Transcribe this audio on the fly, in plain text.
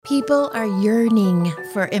People are yearning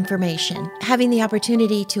for information, having the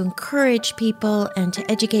opportunity to encourage people and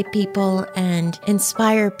to educate people and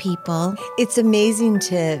inspire people. It's amazing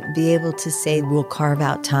to be able to say we'll carve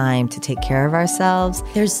out time to take care of ourselves.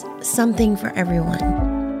 There's something for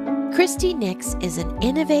everyone. Christie Nix is an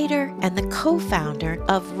innovator and the co-founder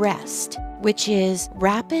of RRest, which is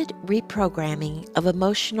rapid reprogramming of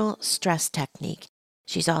emotional stress technique.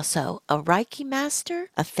 She's also a Reiki master,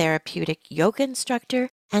 a therapeutic yoga instructor,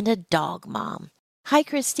 and a dog mom. Hi,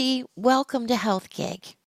 Christie. Welcome to Health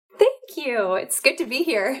Gig. Thank you. It's good to be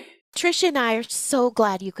here. Trisha and I are so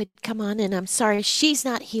glad you could come on, and I'm sorry she's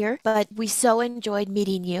not here, but we so enjoyed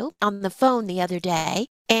meeting you on the phone the other day,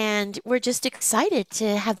 and we're just excited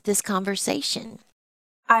to have this conversation.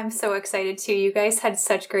 I'm so excited too. You guys had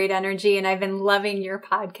such great energy and I've been loving your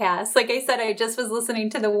podcast. Like I said, I just was listening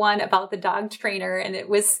to the one about the dog trainer and it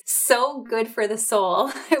was so good for the soul.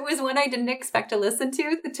 It was one I didn't expect to listen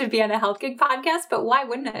to be on a Health Gig podcast, but why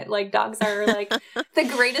wouldn't it? Like dogs are like the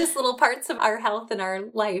greatest little parts of our health and our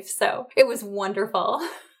life. So it was wonderful.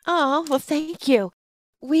 Oh, well, thank you.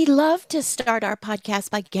 We love to start our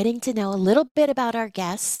podcast by getting to know a little bit about our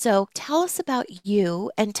guests. So tell us about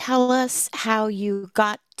you and tell us how you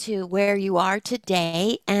got to where you are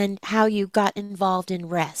today and how you got involved in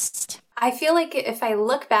RRest. I feel like if I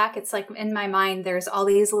look back, it's like in my mind, there's all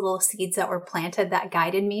these little seeds that were planted that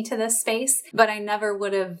guided me to this space, but I never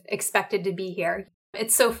would have expected to be here.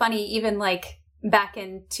 It's so funny, even like back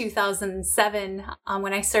in 2007,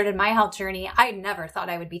 when I started my health journey, I never thought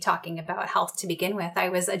I would be talking about health to begin with. I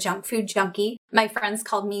was a junk food junkie. My friends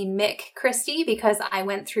called me Mick Christie because I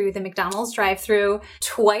went through the McDonald's drive-thru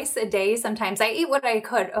twice a day. Sometimes I ate what I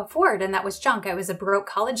could afford, and that was junk. I was a broke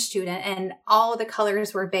college student, and all the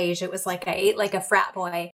colors were beige. It was like I ate like a frat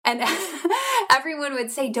boy. And everyone would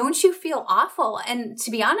say, "Don't you feel awful?" And to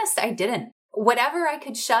be honest, I didn't. Whatever I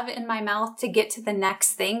could shove in my mouth to get to the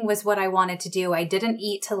next thing was what I wanted to do. I didn't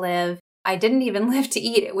eat to live. I didn't even live to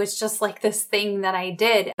eat. It was just like this thing that I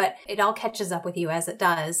did, but it all catches up with you as it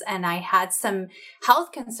does. And I had some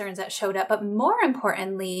health concerns that showed up, but more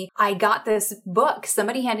importantly, I got this book.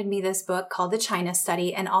 Somebody handed me this book called The China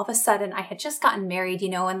Study. And all of a sudden I had just gotten married,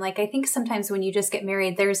 and like, I think sometimes when you just get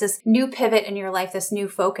married, there's this new pivot in your life, this new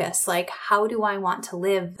focus. Like, how do I want to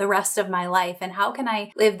live the rest of my life? And how can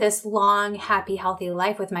I live this long, happy, healthy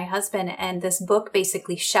life with my husband? And this book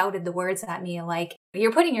basically shouted the words at me like,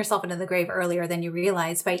 you're putting yourself into the grave earlier than you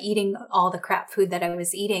realize by eating all the crap food that I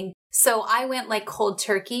was eating. So I went like cold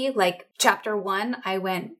turkey. Like chapter 1, I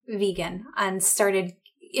went vegan and started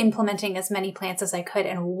implementing as many plants as I could.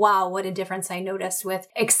 And wow, what a difference I noticed with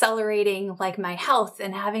accelerating like my health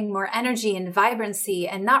and having more energy and vibrancy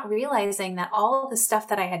and not realizing that all the stuff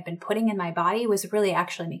that I had been putting in my body was really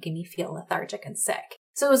actually making me feel lethargic and sick.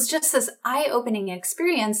 So it was just this eye-opening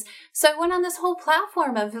experience. So I went on this whole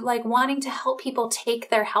platform of like wanting to help people take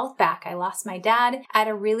their health back. I lost my dad at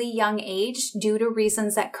a really young age due to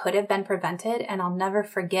reasons that could have been prevented. And I'll never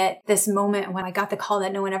forget this moment when I got the call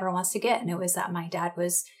that no one ever wants to get. And it was that my dad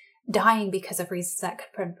was dying because of reasons that could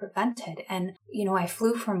have been prevented. And, I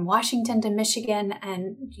flew from Washington to Michigan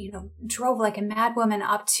and, drove like a madwoman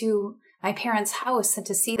up to my parents' house and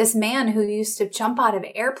to see this man who used to jump out of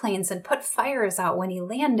airplanes and put fires out when he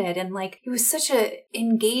landed. And like, he was such a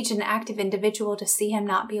engaged and active individual to see him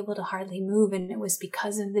not be able to hardly move. And it was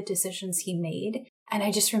because of the decisions he made. And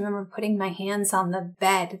I just remember putting my hands on the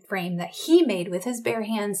bed frame that he made with his bare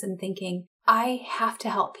hands and thinking, I have to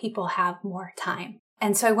help people have more time.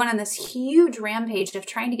 And so I went on this huge rampage of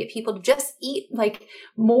trying to get people to just eat like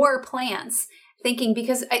more plants. Thinking,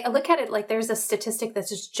 because I look at it like there's a statistic that's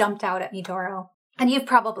just jumped out at me, Doro, and you've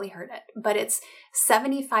probably heard it, but it's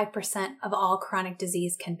 75% of all chronic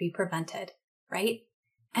disease can be prevented, right?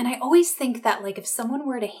 And I always think that like if someone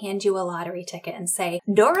were to hand you a lottery ticket and say,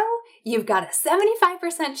 Doro, you've got a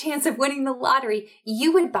 75% chance of winning the lottery,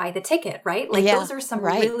 you would buy the ticket, right? Like those are some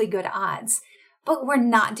really good odds, but we're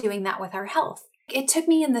not doing that with our health. It took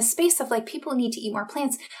me in the space of like, people need to eat more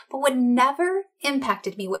plants. But what never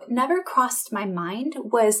impacted me, what never crossed my mind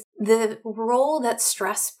was the role that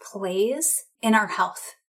stress plays in our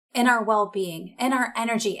health, in our well-being, in our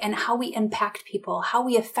energy, and how we impact people, how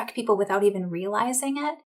we affect people without even realizing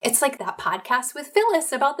it. It's like that podcast with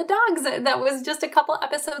Phyllis about the dogs that was just a couple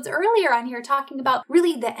episodes earlier on here talking about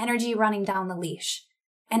really the energy running down the leash.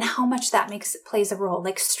 And how much that plays a role.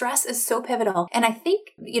 Like stress is so pivotal. And I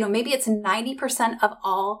think, maybe it's 90% of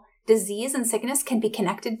all disease and sickness can be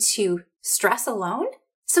connected to stress alone.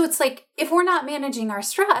 So it's like, if we're not managing our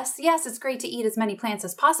stress, yes, it's great to eat as many plants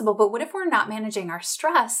as possible. But what if we're not managing our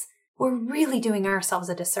stress? We're really doing ourselves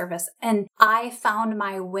a disservice. And I found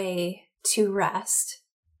my way to rest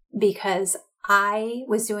because I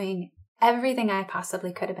was doing everything I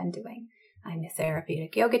possibly could have been doing. I'm a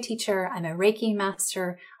therapeutic yoga teacher. I'm a Reiki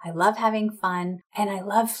master. I love having fun, and I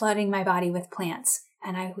love flooding my body with plants.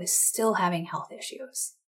 And I was still having health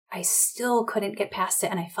issues. I still couldn't get past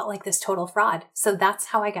it, and I felt like this total fraud. So that's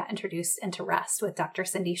how I got introduced into RRest with Dr.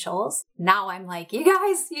 Cindy Scholes. Now I'm like, you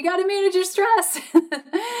guys, you got to manage your stress.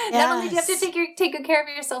 Yes. Not only do you have to take good care of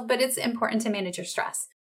yourself, but it's important to manage your stress.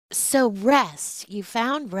 So RRest, you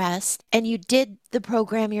found RRest and you did the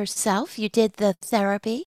program yourself? You did the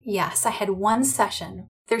therapy? Yes, I had one session.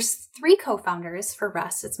 There's 3 co-founders for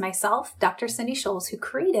RRest. It's myself, Dr. Cindy Scholes, who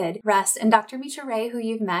created RRest, and Dr. Mitra Ray, who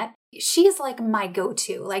you've met. She's like my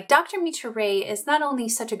go-to. Like, Dr. Mitra Ray is not only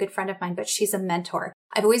such a good friend of mine, but she's a mentor.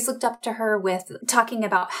 I've always looked up to her with talking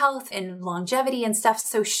about health and longevity and stuff.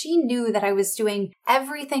 So she knew that I was doing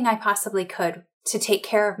everything I possibly could to take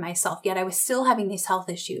care of myself, yet I was still having these health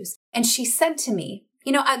issues. And she said to me,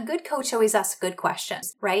 you know, a good coach always asks good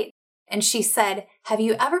questions, right? And she said, have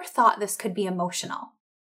you ever thought this could be emotional?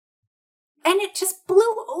 And it just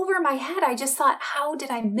blew over my head. I just thought, how did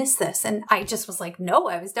I miss this? And I just was like, no,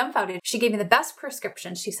 I was dumbfounded. She gave me the best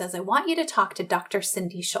prescription. She says, I want you to talk to Dr.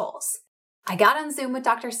 Cindy Scholes. I got on Zoom with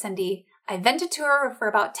Dr. Cindy. I vented to her for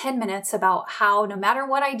about 10 minutes about how no matter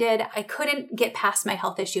what I did, I couldn't get past my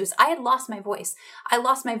health issues. I had lost my voice. I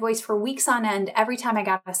lost my voice for weeks on end every time I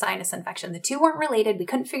got a sinus infection. The two weren't related. We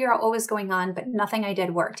couldn't figure out what was going on, but nothing I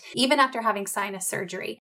did worked, even after having sinus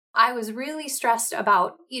surgery. I was really stressed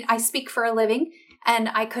about, I speak for a living, and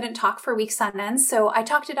I couldn't talk for weeks on end. So I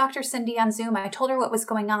talked to Dr. Cindy on Zoom. I told her what was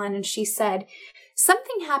going on, and she said,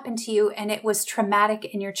 something happened to you, and it was traumatic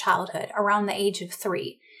in your childhood around the age of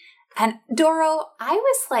 3. And Doro, I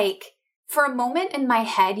was like, for a moment in my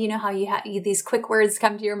head, you know how you have these quick words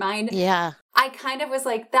come to your mind? Yeah. I kind of was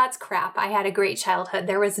like, that's crap. I had a great childhood.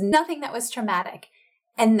 There was nothing that was traumatic.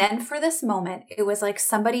 And then for this moment, it was like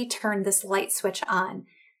somebody turned this light switch on.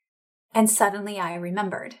 And suddenly I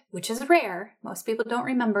remembered, which is rare. Most people don't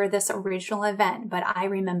remember this original event, but I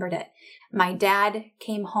remembered it. My dad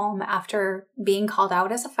came home after being called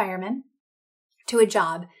out as a fireman to a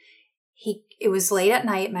job. It was late at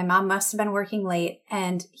night. My mom must have been working late,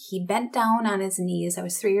 and he bent down on his knees. I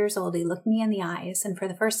was 3 years old. He looked me in the eyes, and for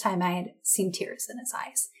the first time I had seen tears in his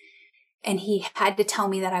eyes. And he had to tell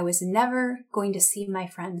me that I was never going to see my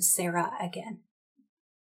friend Sarah again.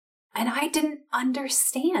 And I didn't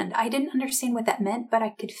understand. I didn't understand what that meant, but I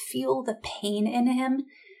could feel the pain in him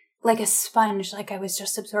like a sponge, like I was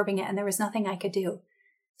just absorbing it, and there was nothing I could do.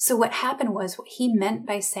 So what happened was, what he meant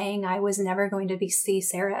by saying I was never going to see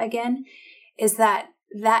Sarah again is that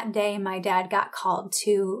day my dad got called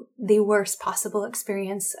to the worst possible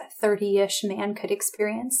experience a 30-ish man could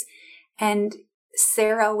experience. And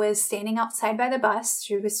Sarah was standing outside by the bus.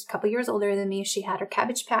 She was a couple years older than me. She had her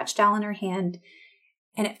Cabbage Patch doll in her hand,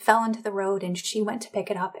 and it fell into the road, and she went to pick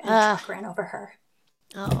it up, and the truck ran over her.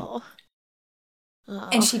 Oh.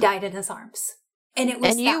 And she died in his arms. And it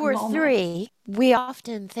was and you were moment. 3. We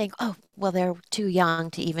often think, oh, well, they're too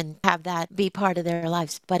young to even have that be part of their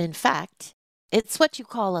lives. But in fact, it's what you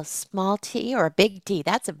call a small T or a big T.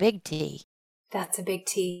 That's a big T. That's a big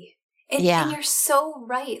T. And you're so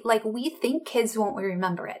right. Like, we think kids won't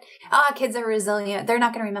remember it. Kids are resilient. They're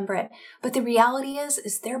not going to remember it. But the reality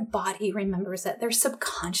is their body remembers it. Their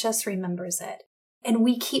subconscious remembers it. And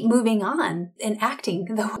we keep moving on and acting,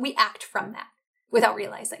 though we act from that without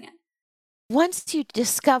realizing it. Once you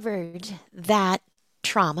discovered that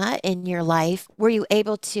trauma in your life, were you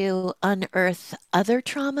able to unearth other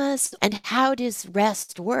traumas? And how does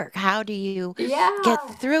RRest work? How do you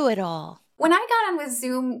get through it all? When I got on with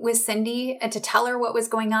Zoom with Cindy and to tell her what was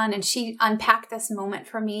going on, and she unpacked this moment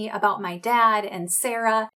for me about my dad and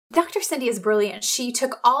Sarah, Dr. Cindy is brilliant. She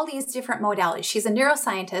took all these different modalities. She's a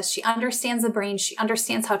neuroscientist. She understands the brain. She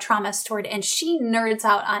understands how trauma is stored, and she nerds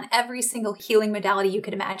out on every single healing modality you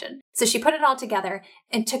could imagine. So she put it all together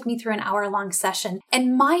and took me through an hour-long session.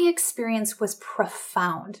 And my experience was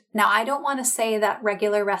profound. Now, I don't want to say that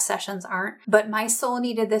regular RRest sessions aren't, but my soul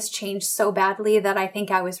needed this change so badly that I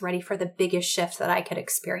think I was ready for the biggest shift that I could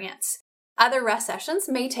experience. Other RRest sessions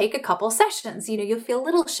may take a couple sessions. You'll feel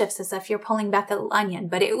little shifts as if you're pulling back an onion,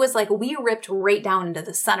 but it was like we ripped right down into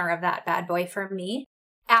the center of that bad boy for me.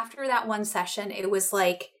 After that one session, it was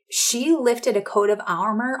like she lifted a coat of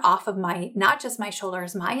armor off of not just my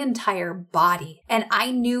shoulders, my entire body. And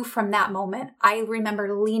I knew from that moment, I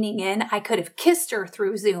remember leaning in, I could have kissed her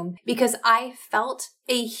through Zoom because I felt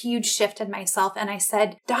a huge shift in myself. And I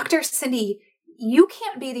said, Dr. Cindy, you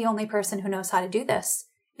can't be the only person who knows how to do this.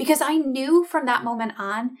 Because I knew from that moment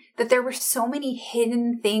on that there were so many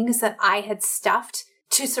hidden things that I had stuffed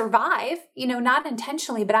to survive, not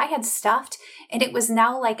intentionally, but I had stuffed, and it was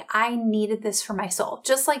now like I needed this for my soul.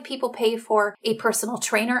 Just like people pay for a personal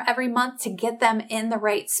trainer every month to get them in the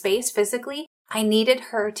right space physically, I needed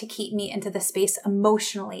her to keep me into the space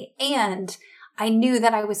emotionally. And I knew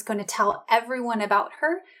that I was going to tell everyone about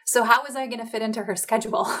her. So how was I going to fit into her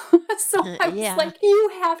schedule? So I was like,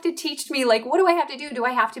 you have to teach me, like, what do I have to do? Do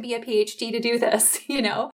I have to be a PhD to do this?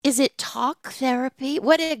 Is it talk therapy?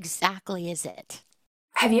 What exactly is it?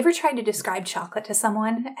 Have you ever tried to describe chocolate to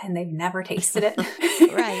someone and they've never tasted it?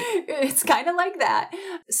 Right. It's kind of like that.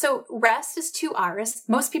 So rest is 2 R's.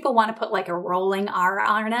 Most people want to put like a rolling R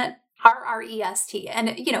on it. RREST. And,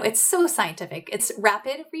 it's so scientific. It's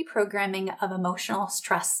rapid reprogramming of emotional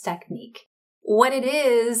stress technique. What it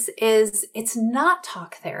is it's not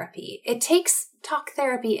talk therapy. It takes talk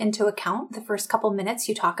therapy into account the first couple minutes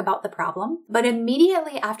you talk about the problem, but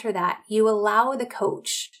immediately after that, you allow the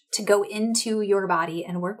coach to go into your body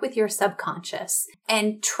and work with your subconscious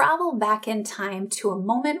and travel back in time to a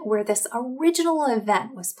moment where this original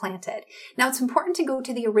event was planted. Now, it's important to go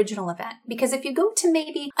to the original event because if you go to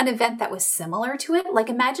maybe an event that was similar to it, like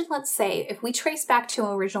imagine, let's say, if we trace back to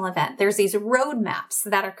an original event, there's these roadmaps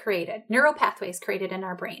that are created, neural pathways created in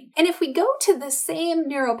our brain. And if we go to the same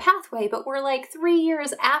neural pathway, but we're like 3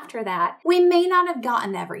 years after that, we may not have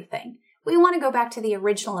gotten everything. We want to go back to the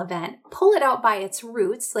original event, pull it out by its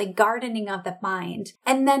roots, like gardening of the mind.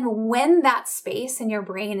 And then when that space in your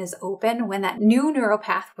brain is open, when that new neural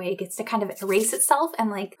pathway gets to kind of erase itself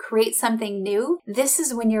and like create something new, this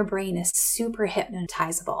is when your brain is super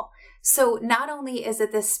hypnotizable. So not only is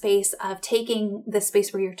it this space of taking the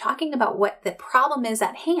space where you're talking about what the problem is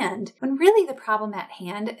at hand, when really the problem at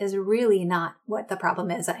hand is really not what the problem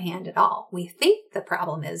is at hand at all. We think the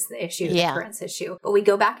problem is the issue, the current issue, but we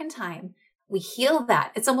go back in time, we heal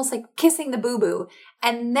that. It's almost like kissing the boo-boo.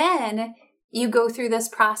 And then you go through this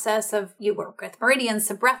process of you work with meridians,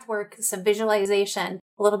 some breath work, some visualization,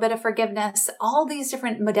 a little bit of forgiveness, all these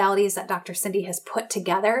different modalities that Dr. Cindy has put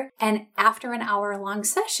together. And after an hour-long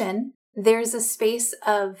session, there's a space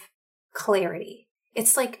of clarity.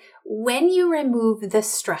 It's like when you remove the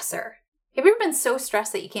stressor. Have you ever been so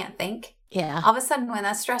stressed that you can't think? Yeah. All of a sudden, when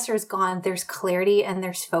that stressor is gone, there's clarity and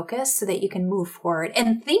there's focus so that you can move forward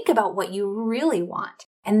and think about what you really want.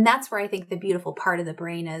 And that's where I think the beautiful part of the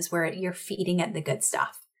brain is, where you're feeding it the good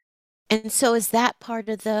stuff. And so is that part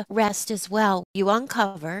of the rest as well? You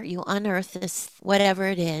uncover, you unearth this, whatever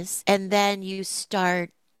it is, and then you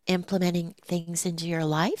start implementing things into your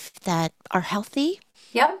life that are healthy?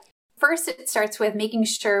 Yep. First, it starts with making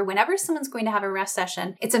sure whenever someone's going to have a rest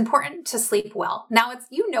session, it's important to sleep well. Now,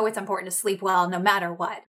 it's important to sleep well no matter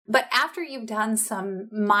what. But after you've done some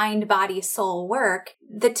mind, body, soul work,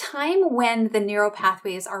 the time when the neural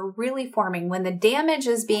pathways are really forming, when the damage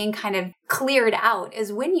is being kind of cleared out,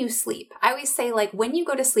 is when you sleep. I always say, like, when you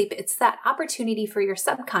go to sleep, it's that opportunity for your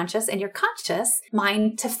subconscious and your conscious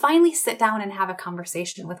mind to finally sit down and have a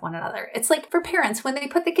conversation with one another. It's like for parents, when they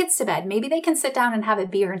put the kids to bed, maybe they can sit down and have a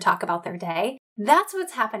beer and talk about their day. That's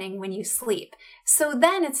what's happening when you sleep. So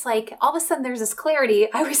then it's like, all of a sudden there's this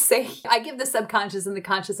clarity. I always say, I give the subconscious and the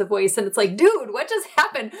conscious a voice, and it's like, dude, what just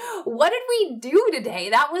happened? What did we do today?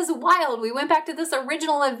 That was wild. We went back to this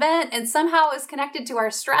original event and somehow it's connected to our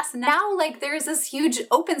stress. Now, like, there's this huge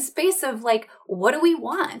open space of like, what do we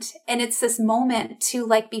want? And it's this moment to,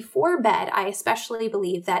 like, before bed, I especially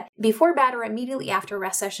believe that before bed or immediately after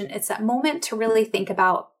rest session, it's that moment to really think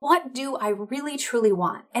about, what do I really truly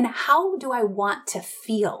want? And how do I want to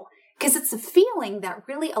feel? Because it's a feeling that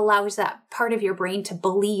really allows that part of your brain to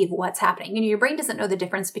believe what's happening. Your brain doesn't know the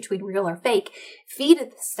difference between real or fake. Feed it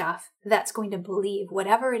the stuff that's going to believe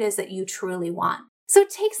whatever it is that you truly want. So it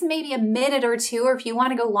takes maybe a minute or two, or if you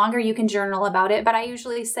want to go longer, you can journal about it. But I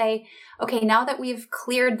usually say, okay, now that we've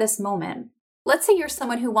cleared this moment, let's say you're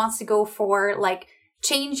someone who wants to go for like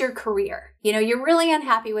change your career. You're really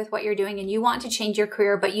unhappy with what you're doing and you want to change your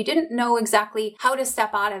career, but you didn't know exactly how to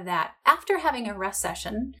step out of that. After having a rest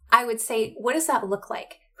session, I would say, what does that look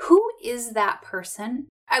like? Who is that person?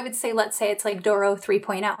 I would say, let's say it's like Doro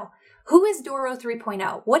 3.0. Who is Doro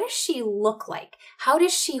 3.0? What does she look like? How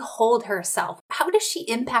does she hold herself? How does she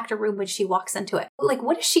impact a room when she walks into it? Like,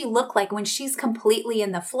 what does she look like when she's completely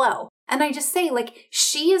in the flow? And I just say, like,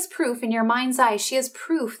 she is proof in your mind's eye. She is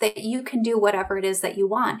proof that you can do whatever it is that you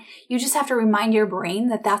want. You just have to remind your brain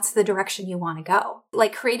that that's the direction you want to go.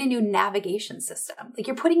 Like, create a new navigation system. Like,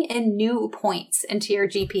 you're putting in new points into your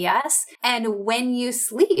GPS. And when you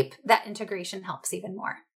sleep, that integration helps even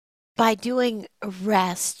more. By doing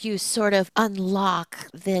rest, you sort of unlock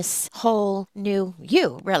this whole new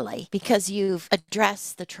you, really, because you've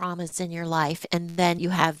addressed the traumas in your life and then you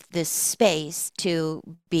have this space to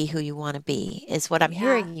be who you want to be, is what I'm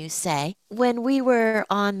hearing you say. When we were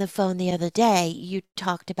on the phone the other day, you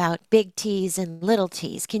talked about big T's and little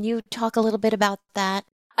T's. Can you talk a little bit about that?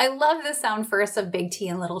 I love the sound first of big T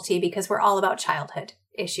and little t because we're all about childhood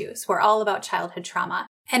issues. We're all about childhood trauma.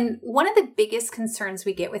 And one of the biggest concerns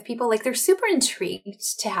we get with people, like they're super intrigued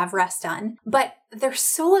to have rest done, but they're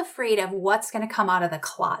so afraid of what's going to come out of the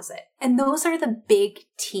closet. And those are the big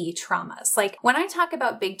T traumas. Like when I talk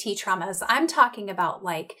about big T traumas, I'm talking about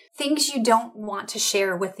like things you don't want to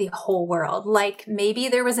share with the whole world. Like maybe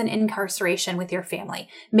there was an incarceration with your family.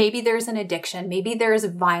 Maybe there's an addiction. Maybe there's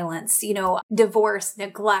violence, divorce,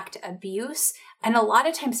 neglect, abuse. And a lot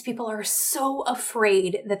of times people are so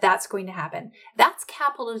afraid that that's going to happen. That's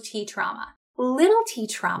capital T trauma. Little T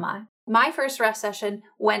trauma. My first rest session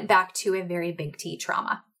went back to a very big T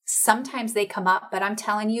trauma. Sometimes they come up, but I'm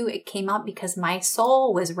telling you, it came up because my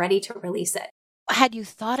soul was ready to release it. Had you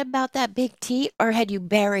thought about that big T or had you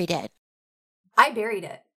buried it? I buried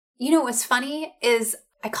it. What's funny is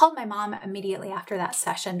I called my mom immediately after that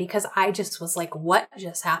session because I just was like, what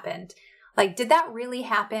just happened? Like, did that really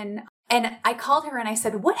happen? And I called her and I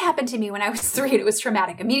said, what happened to me when I was 3? And it was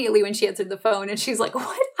traumatic immediately when she answered the phone. And she's like,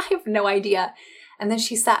 what? I have no idea. And then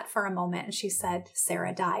she sat for a moment and she said,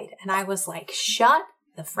 Sarah died. And I was like, shut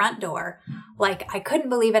the front door. Like, I couldn't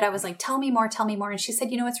believe it. I was like, tell me more, tell me more. And she said,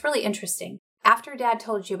 it's really interesting. After Dad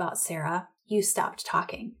told you about Sarah, you stopped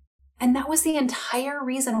talking. And that was the entire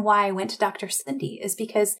reason why I went to Dr. Cindy, is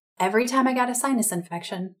because every time I got a sinus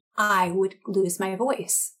infection, I would lose my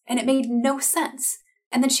voice. And it made no sense.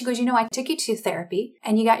 And then she goes, I took you to therapy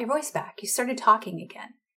and you got your voice back. You started talking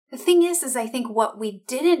again. The thing is I think what we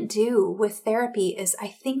didn't do with therapy is I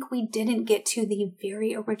think we didn't get to the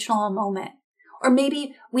very original moment. Or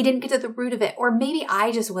maybe we didn't get to the root of it. Or maybe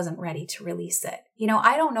I just wasn't ready to release it.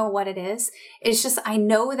 I don't know what it is. It's just I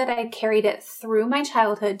know that I carried it through my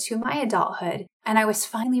childhood to my adulthood. And I was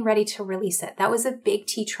finally ready to release it. That was a big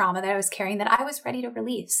T trauma that I was carrying that I was ready to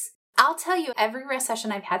release. I'll tell you, every rest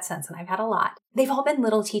session I've had since, and I've had a lot, they've all been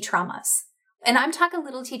little T traumas. And I'm talking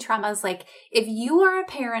little T traumas like if you are a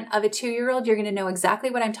parent of a 2-year-old, you're going to know exactly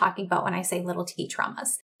what I'm talking about when I say little T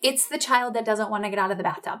traumas. It's the child that doesn't want to get out of the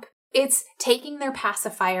bathtub. It's taking their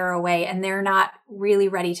pacifier away and they're not really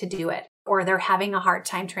ready to do it, or they're having a hard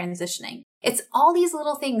time transitioning. It's all these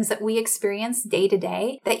little things that we experience day to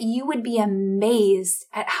day that you would be amazed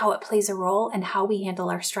at how it plays a role in how we handle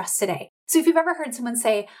our stress today. So if you've ever heard someone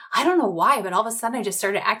say, I don't know why, but all of a sudden I just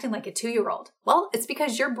started acting like a 2-year-old. Well, it's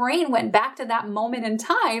because your brain went back to that moment in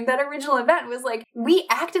time. That original event was like, we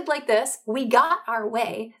acted like this, we got our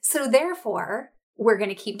way. So therefore, we're going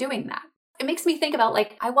to keep doing that. It makes me think about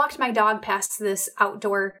I walked my dog past this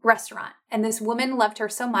outdoor restaurant and this woman loved her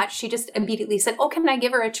so much. She just immediately said, oh, can I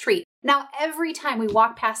give her a treat? Now, every time we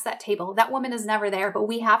walk past that table, that woman is never there, but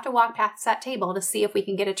we have to walk past that table to see if we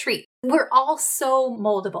can get a treat. We're all so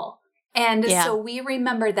moldable. And so we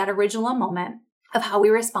remembered that original moment of how we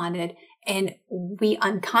responded, and we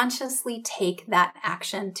unconsciously take that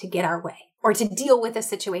action to get our way or to deal with a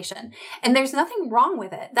situation. And there's nothing wrong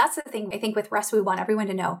with it. That's the thing I think with rest we want everyone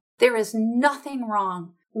to know. There is nothing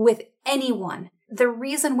wrong with anyone. The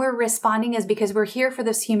reason we're responding is because we're here for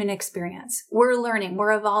this human experience. We're learning,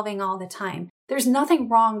 we're evolving all the time. There's nothing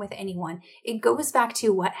wrong with anyone. It goes back to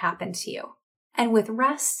what happened to you. And with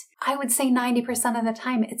rest, I would say 90% of the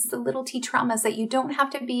time, it's the little T traumas that you don't have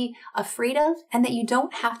to be afraid of and that you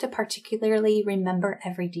don't have to particularly remember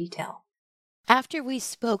every detail. After we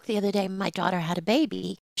spoke the other day, my daughter had a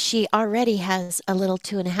baby. She already has a little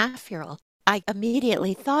 2.5-year-old. I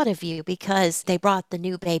immediately thought of you because they brought the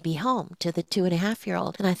new baby home to the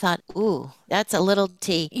 2.5-year-old. And I thought, ooh, that's a little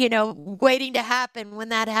T, waiting to happen when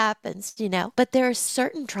that happens, But there are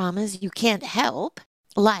certain traumas you can't help,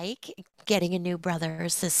 like getting a new brother or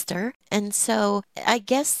sister. And so I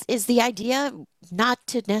guess is the idea not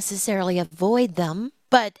to necessarily avoid them,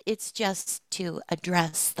 but it's just to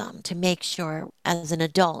address them, to make sure as an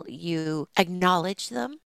adult you acknowledge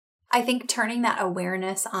them. I think turning that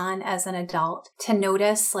awareness on as an adult to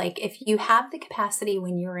notice, if you have the capacity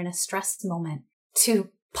when you're in a stressed moment to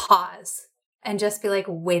pause and just be like,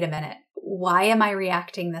 wait a minute, why am I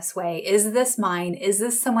reacting this way? Is this mine? Is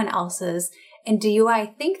this someone else's? And I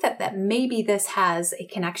think that maybe this has a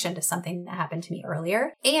connection to something that happened to me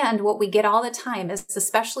earlier? And what we get all the time is,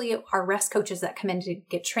 especially our rest coaches that come in to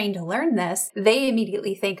get trained to learn this, they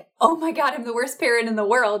immediately think, oh my God, I'm the worst parent in the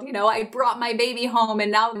world. I brought my baby home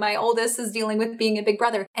and now my oldest is dealing with being a big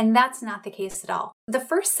brother. And that's not the case at all. The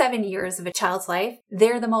first 7 years of a child's life,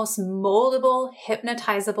 they're the most moldable,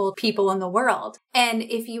 hypnotizable people in the world. And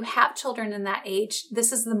if you have children in that age,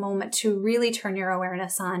 this is the moment to really turn your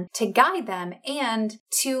awareness on, to guide them and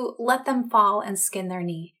to let them fall and skin their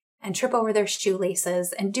knee and trip over their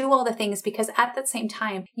shoelaces and do all the things, because at the same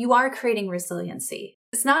time, you are creating resiliency.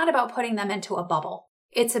 It's not about putting them into a bubble.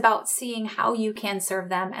 It's about seeing how you can serve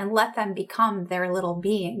them and let them become their little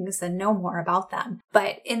beings and know more about them.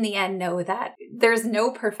 But in the end, know that there's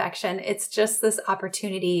no perfection. It's just this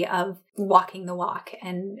opportunity of walking the walk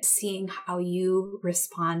and seeing how you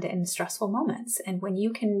respond in stressful moments. And when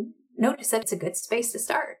you can notice it, it's a good space to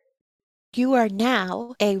start. You are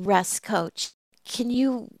now a RRest coach. Can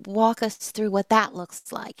you walk us through what that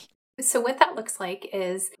looks like? So what that looks like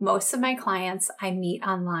is most of my clients I meet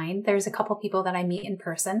online. There's a couple people that I meet in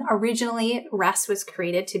person. Originally, RRest was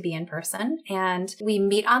created to be in person, and we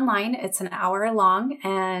meet online. It's an hour long,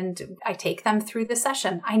 and I take them through the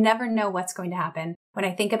session. I never know what's going to happen. When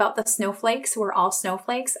I think about the snowflakes, we're all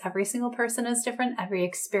snowflakes. Every single person is different. Every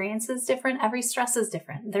experience is different. Every stress is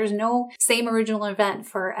different. There's no same original event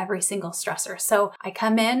for every single stressor. So I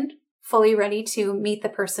come in fully ready to meet the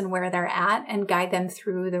person where they're at and guide them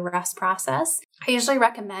through the RRest process. I usually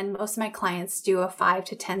recommend most of my clients do a 5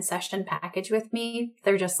 to 10 session package with me.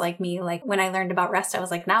 They're just like me. Like when I learned about RRest, I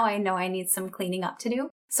was like, now I know I need some cleaning up to do.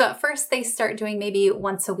 So at first they start doing maybe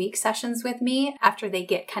once a week sessions with me after they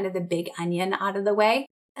get kind of the big onion out of the way.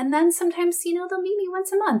 And then sometimes, they'll meet me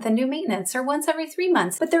once a month and do maintenance, or once every 3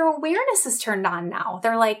 months. But their awareness is turned on now.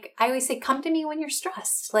 They're like, I always say, come to me when you're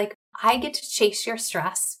stressed. Like, I get to chase your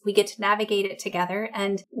stress. We get to navigate it together.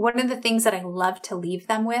 And one of the things that I love to leave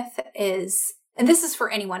them with is, and this is for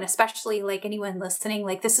anyone, especially like anyone listening,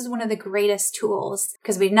 like this is one of the greatest tools,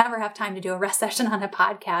 because we never have time to do a RRest session on a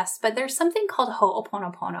podcast, but there's something called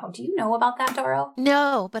Ho'oponopono. Do you know about that, Doro?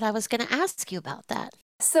 No, but I was going to ask you about that.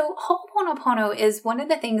 So Ho'oponopono is one of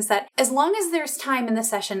the things that, as long as there's time in the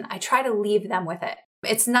session, I try to leave them with it.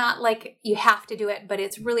 It's not like you have to do it, but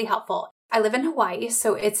it's really helpful. I live in Hawaii,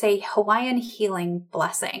 so it's a Hawaiian healing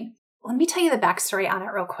blessing. Let me tell you the backstory on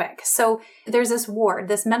it real quick. So there's this ward,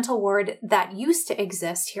 this mental ward that used to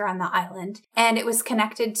exist here on the island, and it was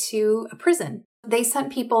connected to a prison. They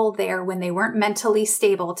sent people there when they weren't mentally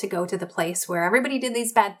stable to go to the place where everybody did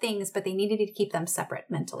these bad things, but they needed to keep them separate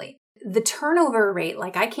mentally. The turnover rate,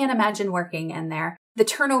 like I can't imagine working in there. The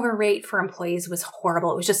turnover rate for employees was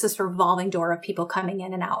horrible. It was just this revolving door of people coming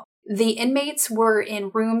in and out. The inmates were in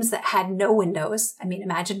rooms that had no windows. I mean,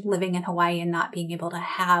 imagine living in Hawaii and not being able to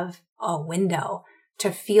have a window to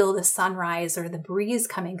feel the sunrise or the breeze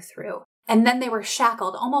coming through. And then they were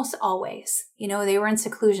shackled almost always. They were in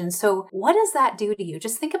seclusion. So what does that do to you?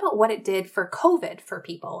 Just think about what it did for COVID for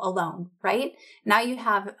people alone, right? Now you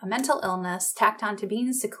have a mental illness tacked on to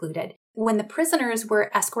being secluded. When the prisoners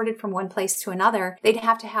were escorted from one place to another, they'd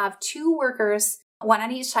have to have 2 workers, one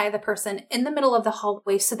on each side of the person, in the middle of the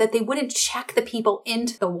hallway so that they wouldn't check the people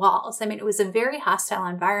into the walls. I mean, it was a very hostile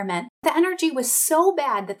environment. The energy was so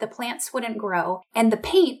bad that the plants wouldn't grow and the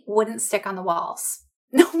paint wouldn't stick on the walls.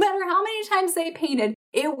 No matter how many times they painted,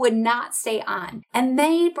 it would not stay on. And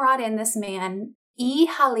they brought in this man, I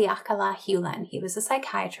Haleakala Hulen. He was a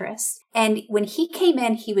psychiatrist. And when he came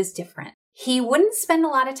in, he was different. He wouldn't spend a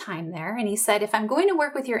lot of time there. And he said, if I'm going to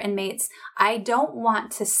work with your inmates, I don't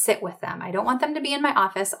want to sit with them. I don't want them to be in my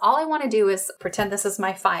office. All I want to do is pretend this is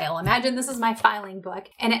my file. Imagine this is my filing book.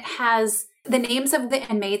 And it has the names of the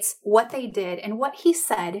inmates, what they did, and what he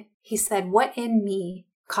said. He said, what in me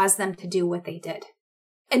caused them to do what they did?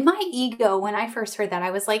 And my ego, when I first heard that, I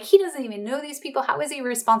was like, he doesn't even know these people. How is he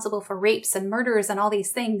responsible for rapes and murders and all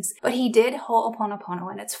these things? But he did Ho'oponopono,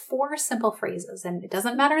 and it's 4 simple phrases, and it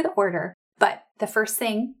doesn't matter the order. But the first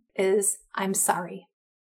thing is, I'm sorry.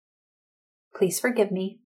 Please forgive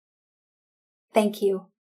me. Thank you.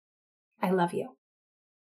 I love you.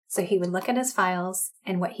 So he would look at his files,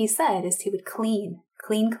 and what he said is he would clean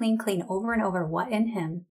over and over what in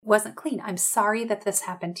him wasn't clean. I'm sorry that this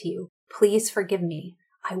happened to you. Please forgive me.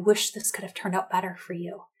 I wish this could have turned out better for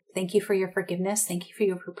you. Thank you for your forgiveness. Thank you for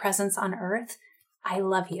your presence on earth. I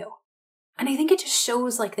love you. And I think it just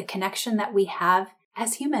shows like the connection that we have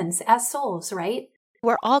as humans, as souls, right?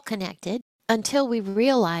 We're all connected. Until we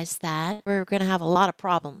realize that, we're going to have a lot of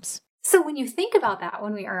problems. So when you think about that,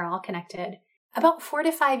 when we are all connected, about 4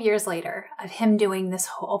 to 5 years later of him doing this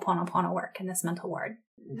Ho'oponopono work in this mental ward,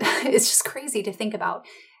 it's just crazy to think about.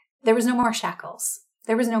 There was no more shackles.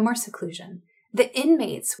 There was no more seclusion. The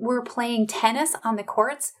inmates were playing tennis on the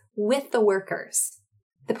courts with the workers.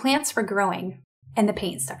 The plants were growing. and the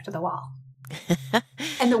paint stuck to the wall.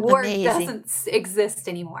 And the ward doesn't exist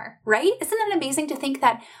anymore, right? Isn't it amazing to think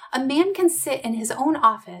that a man can sit in his own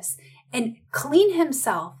office and clean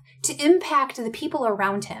himself to impact the people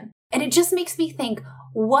around him? And it just makes me think,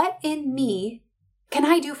 what in me can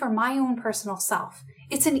I do for my own personal self?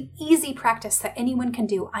 It's an easy practice that anyone can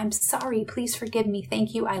do. I'm sorry, please forgive me,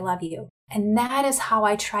 thank you, I love you. And that is how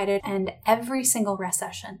I try to end every single rest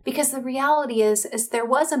session. Because the reality is there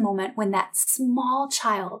was a moment when that small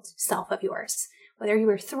child self of yours, whether you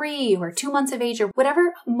were 3 or 2 months of age or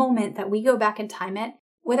whatever moment that we go back in time at,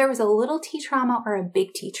 whether it was a little T trauma or a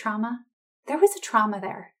big T trauma, there was a trauma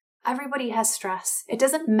there. Everybody has stress. It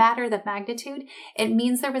doesn't matter the magnitude. It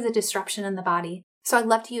means there was a disruption in the body. So I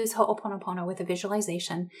love to use Ho'oponopono with a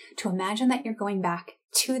visualization to imagine that you're going back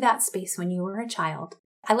to that space when you were a child.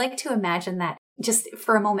 I like to imagine that just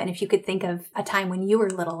for a moment, if you could think of a time when you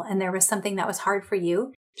were little and there was something that was hard for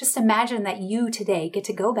you, just imagine that you today get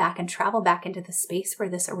to go back and travel back into the space where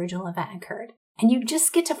this original event occurred. And you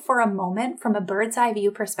just get to, for a moment, from a bird's eye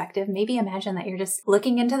view perspective, maybe imagine that you're just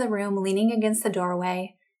looking into the room, leaning against the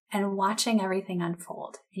doorway, and watching everything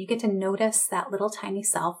unfold. You get to notice that little tiny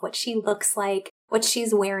self, what she looks like, what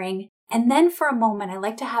she's wearing. And then for a moment, I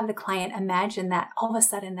like to have the client imagine that all of a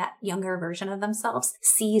sudden that younger version of themselves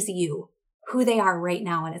sees you, who they are right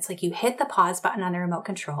now. And it's like you hit the pause button on the remote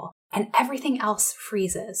control and everything else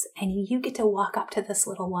freezes. And you get to walk up to this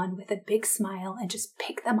little one with a big smile and just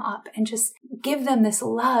pick them up and just give them this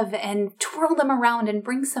love and twirl them around and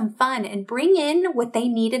bring some fun and bring in what they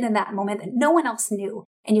needed in that moment that no one else knew.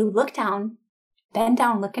 And you look down, bend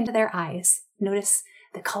down, look into their eyes, notice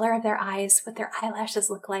the color of their eyes, what their eyelashes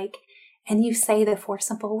look like. And you say the 4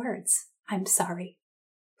 simple words, I'm sorry.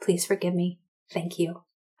 Please forgive me. Thank you.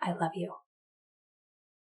 I love you.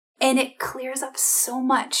 And it clears up so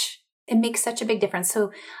much. It makes such a big difference.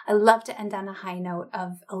 So I love to end on a high note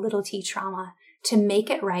of a little T trauma to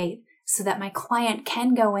make it right so that my client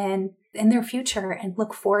can go in their future and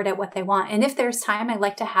look forward at what they want. And if there's time, I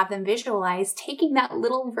like to have them visualize taking that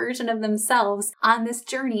little version of themselves on this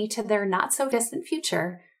journey to their not so distant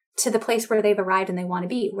future, to the place where they've arrived and they want to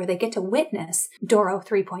be, where they get to witness Doro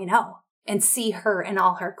 3.0 and see her in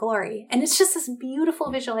all her glory. And it's just this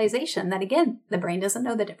beautiful visualization that, again, the brain doesn't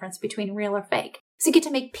know the difference between real or fake. So you get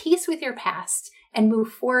to make peace with your past and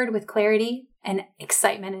move forward with clarity and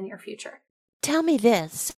excitement in your future. Tell me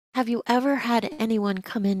this. Have you ever had anyone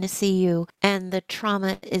come in to see you and the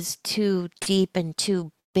trauma is too deep and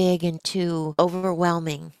too big and too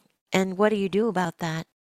overwhelming? And what do you do about that?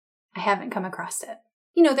 I haven't come across it.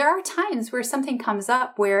 You know, there are times where something comes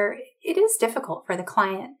up where it is difficult for the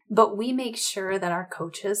client, but we make sure that our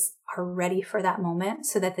coaches are ready for that moment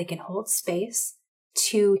so that they can hold space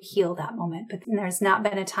to heal that moment. But there's not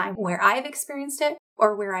been a time where I've experienced it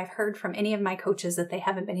or where I've heard from any of my coaches that they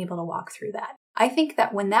haven't been able to walk through that. I think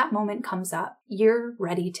that when that moment comes up, you're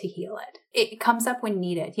ready to heal it. It comes up when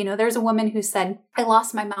needed. You know, there's a woman who said, I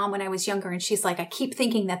lost my mom when I was younger. And she's like, I keep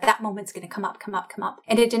thinking that moment's going to come up.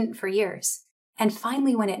 And it didn't for years. And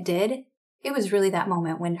finally, when it did, it was really that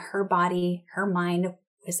moment when her body, her mind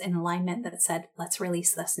was in alignment that said, let's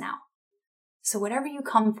release this now. So whatever you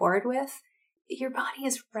come forward with, your body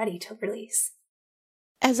is ready to release.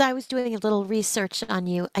 As I was doing a little research on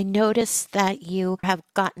you, I noticed that you have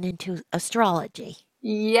gotten into astrology.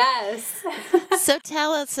 Yes. So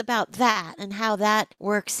tell us about that and how that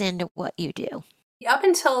works into what you do. Up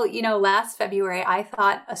until, last February, I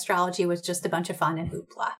thought astrology was just a bunch of fun and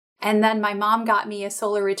hoopla. And then my mom got me a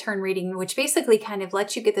solar return reading, which basically kind of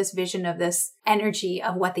lets you get this vision of this energy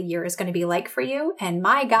of what the year is going to be like for you. And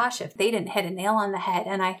my gosh, if they didn't hit a nail on the head.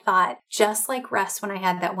 And I thought, just like rest, when I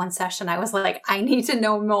had that one session, I was like, I need to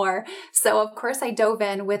know more. So of course I dove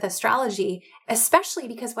in with astrology, especially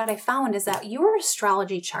because what I found is that your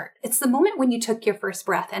astrology chart, it's the moment when you took your first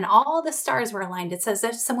breath and all the stars were aligned. It's as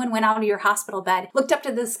if someone went out of your hospital bed, looked up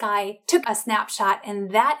to the sky, took a snapshot,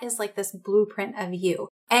 and that is like this blueprint of you.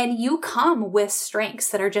 And you come with strengths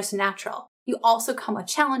that are just natural. You also come with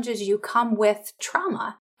challenges. You come with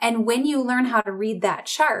trauma. And when you learn how to read that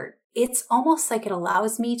chart, it's almost like it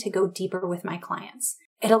allows me to go deeper with my clients.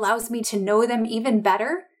 It allows me to know them even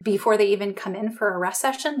better before they even come in for a rest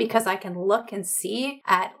session, because I can look and see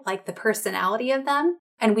at like the personality of them.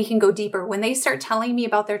 And we can go deeper. When they start telling me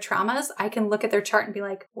about their traumas, I can look at their chart and be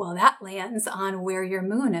like, well, that lands on where your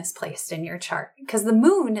moon is placed in your chart. Because the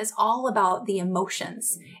moon is all about the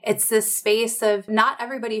emotions. It's this space of not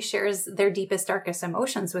everybody shares their deepest, darkest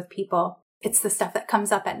emotions with people. It's the stuff that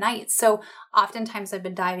comes up at night. So oftentimes I've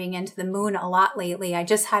been diving into the moon a lot lately. I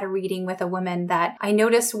just had a reading with a woman that I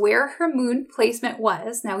noticed where her moon placement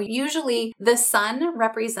was. Now, usually the sun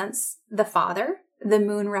represents the father, the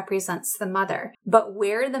moon represents the mother. But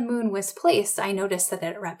where the moon was placed, I noticed that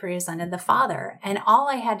it represented the father. And all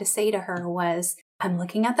I had to say to her was, I'm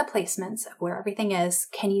looking at the placements of where everything is.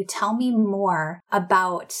 Can you tell me more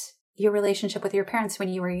about your relationship with your parents when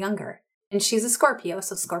you were younger? And she's a Scorpio,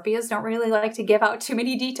 so Scorpios don't really like to give out too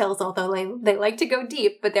many details, although they like to go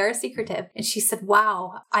deep, but they're secretive. And she said,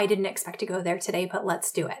 wow, I didn't expect to go there today, but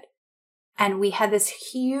let's do it. And we had this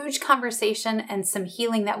huge conversation and some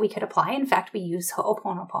healing that we could apply. In fact, we use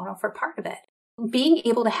Ho'oponopono for part of it. Being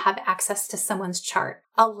able to have access to someone's chart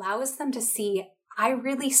allows them to see, I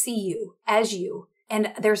really see you as you.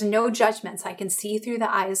 And there's no judgments. I can see through the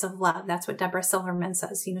eyes of love. That's what Deborah Silverman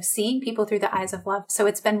says, seeing people through the eyes of love. So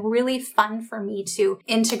it's been really fun for me to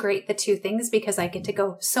integrate the two things because I get to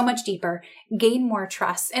go so much deeper, gain more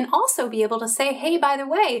trust, and also be able to say, hey, by the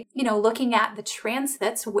way, looking at the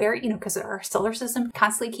transits where, because our solar system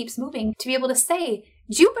constantly keeps moving, to be able to say,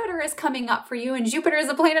 Jupiter is coming up for you and Jupiter is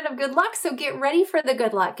a planet of good luck. So get ready for the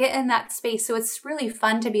good luck. Get in that space. So it's really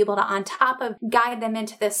fun to be able to, on top of guide them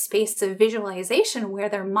into this space of visualization where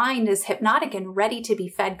their mind is hypnotic and ready to be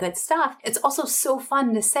fed good stuff. It's also so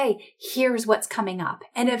fun to say, here's what's coming up.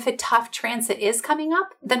 And if a tough transit is coming up,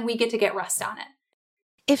 then we get to get rest on it.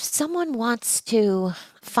 If someone wants to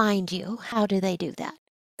find you, how do they do that?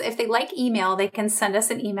 If they like email, they can send us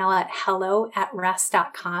an email at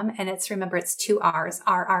hello@rest.com. And remember, it's 2 R's,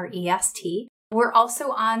 RREST. We're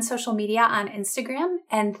also on social media on Instagram,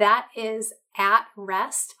 and that is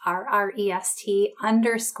 @rest, RREST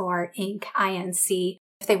 _Inc, INC.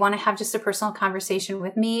 If they want to have just a personal conversation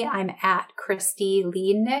with me, I'm at Christie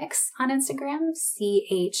Leennix on Instagram,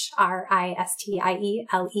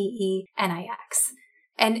 CHRISTIELEENIX.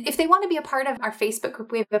 And if they want to be a part of our Facebook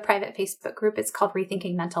group, we have a private Facebook group. It's called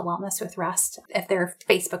Rethinking Mental Wellness with Rest. If they're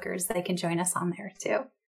Facebookers, they can join us on there too.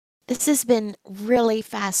 This has been really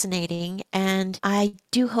fascinating, and I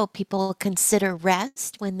do hope people consider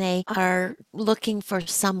rest when they are looking for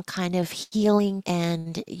some kind of healing,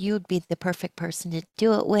 and you'd be the perfect person to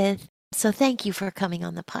do it with. So thank you for coming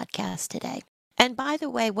on the podcast today. And by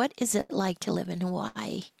the way, what is it like to live in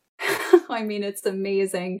Hawaii? I mean, it's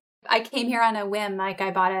amazing. I came here on a whim. I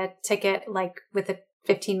bought a ticket with a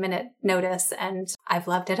 15-minute notice, and I've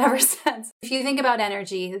loved it ever since. If you think about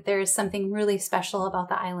energy, there's something really special about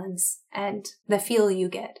the islands and the feel you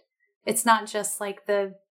get. It's not just like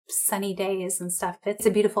the sunny days and stuff. It's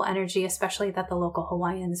a beautiful energy, especially that the local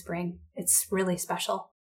Hawaiians bring. It's really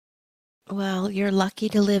special. Well, you're lucky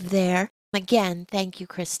to live there. Again, thank you,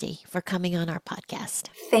 Christie, for coming on our podcast.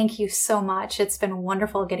 Thank you so much. It's been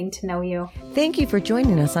wonderful getting to know you. Thank you for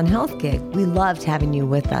joining us on Health Gig. We loved having you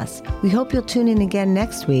with us. We hope you'll tune in again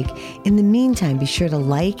next week. In the meantime, be sure to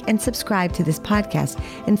like and subscribe to this podcast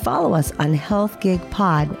and follow us on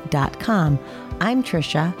healthgigpod.com. I'm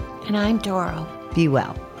Trisha. And I'm Doro. Be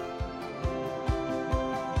well.